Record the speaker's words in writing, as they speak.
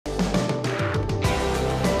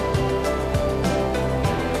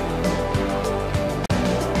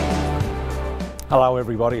Hello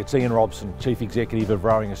everybody, it's Ian Robson, Chief Executive of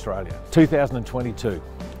Rowing Australia. 2022,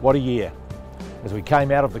 what a year. As we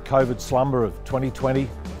came out of the COVID slumber of 2020,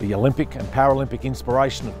 the Olympic and Paralympic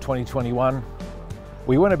inspiration of 2021,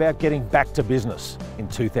 we went about getting back to business in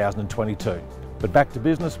 2022. But back to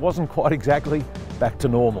business wasn't quite exactly back to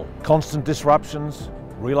normal. Constant disruptions,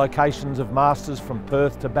 relocations of Masters from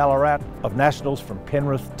Perth to Ballarat, of Nationals from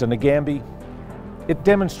Penrith to Nagambie. It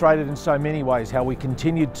demonstrated in so many ways how we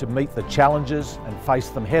continued to meet the challenges and face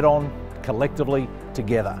them head-on, collectively,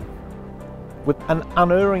 together, with an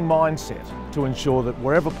unerring mindset to ensure that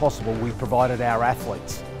wherever possible we provided our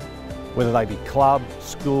athletes, whether they be club,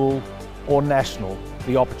 school or national,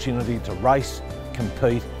 the opportunity to race,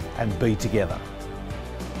 compete and be together.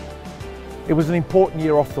 It was an important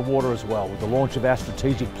year off the water as well, with the launch of our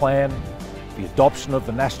strategic plan, the adoption of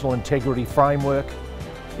the National Integrity Framework,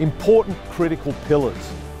 important critical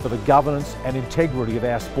pillars for the governance and integrity of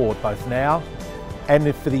our sport, both now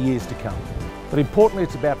and for the years to come. But importantly,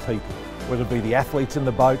 it's about people, whether it be the athletes in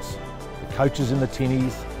the boats, the coaches in the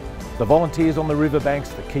tinnies, the volunteers on the riverbanks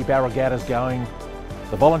that keep our regattas going,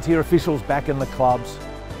 the volunteer officials back in the clubs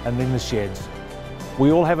and in the sheds.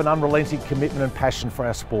 We all have an unrelenting commitment and passion for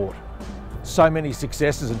our sport. So many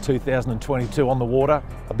successes in 2022 on the water.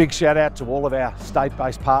 A big shout out to all of our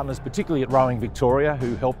state-based partners, particularly at Rowing Victoria,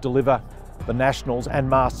 who helped deliver the Nationals and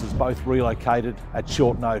Masters, both relocated at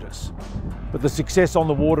short notice. But the success on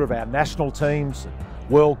the water of our national teams,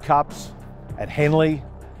 World Cups, at Henley,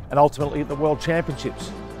 and ultimately at the World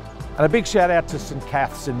Championships. And a big shout out to St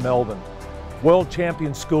Cath's in Melbourne. World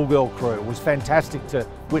champion schoolgirl crew. It was fantastic to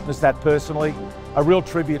witness that personally. A real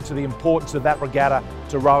tribute to the importance of that regatta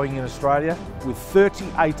to rowing in Australia, with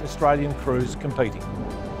 38 Australian crews competing.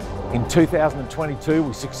 In 2022,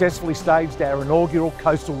 we successfully staged our inaugural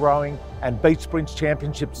Coastal Rowing and Beach Sprints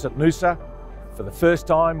Championships at Noosa. For the first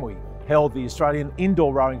time, we held the Australian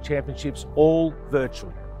Indoor Rowing Championships all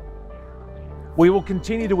virtual. We will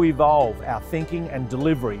continue to evolve our thinking and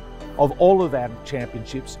delivery of all of our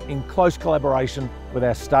championships in close collaboration with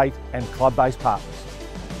our state and club-based partners.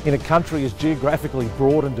 In a country as geographically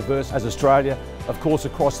broad and diverse as Australia, of course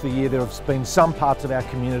across the year there have been some parts of our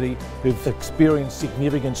community who've experienced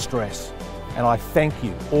significant stress. And I thank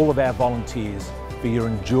you, all of our volunteers, for your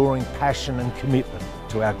enduring passion and commitment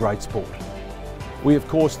to our great sport. We of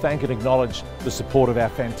course thank and acknowledge the support of our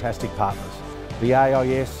fantastic partners, the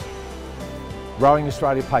AIS, Rowing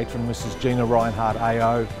Australia patron Mrs Gina Reinhardt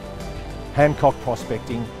AO, Hancock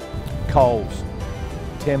Prospecting, Coles,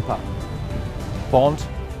 Temper, Bont,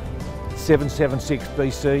 776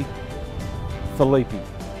 BC, Filippi,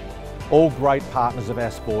 all great partners of our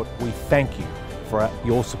sport. We thank you for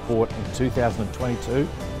your support in 2022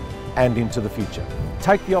 and into the future.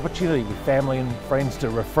 Take the opportunity with family and friends to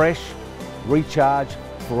refresh, recharge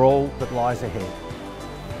for all that lies ahead.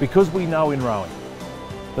 Because we know in rowing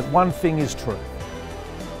that one thing is true,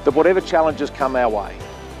 that whatever challenges come our way,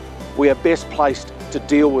 we are best placed to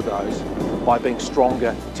deal with those by being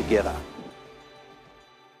stronger together.